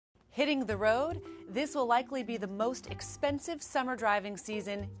Hitting the road, this will likely be the most expensive summer driving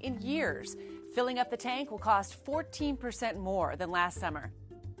season in years. Filling up the tank will cost 14% more than last summer.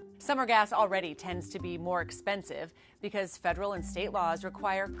 Summer gas already tends to be more expensive because federal and state laws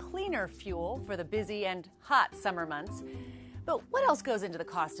require cleaner fuel for the busy and hot summer months. But what else goes into the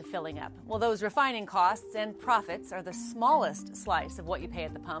cost of filling up? Well, those refining costs and profits are the smallest slice of what you pay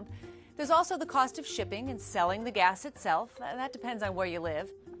at the pump. There's also the cost of shipping and selling the gas itself. That depends on where you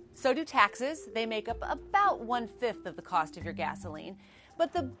live. So do taxes. They make up about 1/5 of the cost of your gasoline.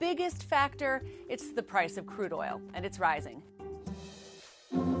 But the biggest factor, it's the price of crude oil, and it's rising.